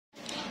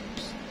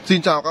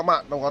Xin chào các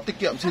bạn, Đồng Góp Tiết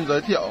Kiệm xin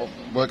giới thiệu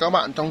với các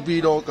bạn trong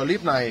video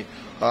clip này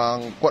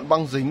cuộn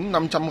băng dính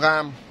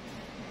 500g,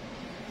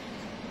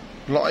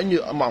 lõi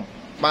nhựa mỏng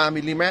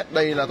 3mm.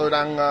 Đây là tôi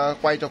đang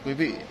quay cho quý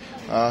vị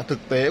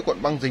thực tế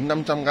cuộn băng dính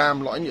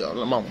 500g, lõi nhựa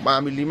mỏng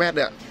 3mm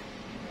đấy ạ.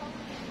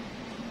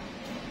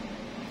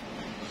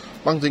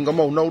 Băng dính có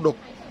màu nâu đục.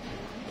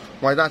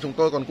 Ngoài ra chúng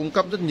tôi còn cung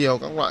cấp rất nhiều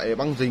các loại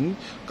băng dính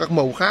các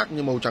màu khác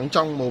như màu trắng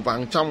trong, màu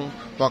vàng trong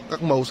hoặc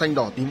các màu xanh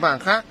đỏ tím vàng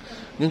khác.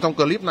 Nhưng trong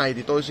clip này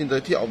thì tôi xin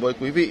giới thiệu với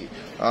quý vị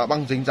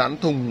băng dính dán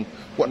thùng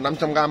cuộn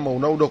 500g màu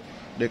nâu đục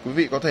để quý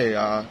vị có thể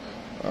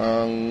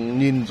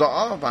nhìn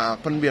rõ và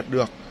phân biệt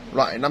được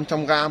loại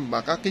 500g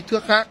và các kích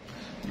thước khác.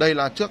 Đây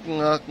là trước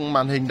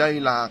màn hình, đây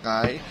là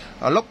cái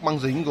lốc băng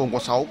dính gồm có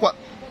 6 cuộn,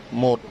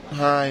 1,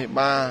 2,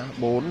 3,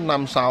 4,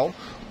 5, 6.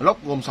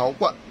 Lốc gồm 6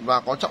 cuộn và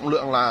có trọng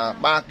lượng là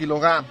 3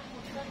 kg.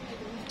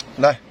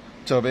 Đây,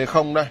 trở về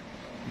không đây.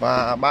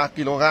 Và 3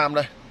 kg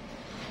đây.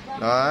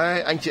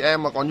 Đấy, anh chị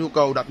em mà có nhu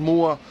cầu đặt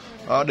mua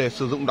để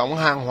sử dụng đóng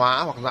hàng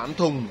hóa hoặc dán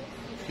thùng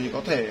thì có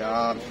thể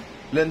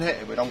liên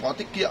hệ với Đóng Góp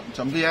Tiết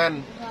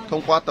Kiệm.vn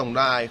thông qua tổng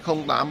đài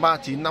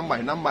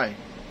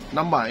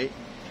 0839575757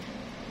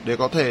 để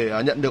có thể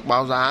nhận được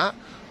báo giá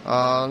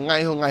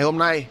ngày hôm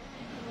nay.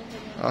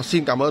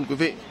 Xin cảm ơn quý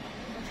vị.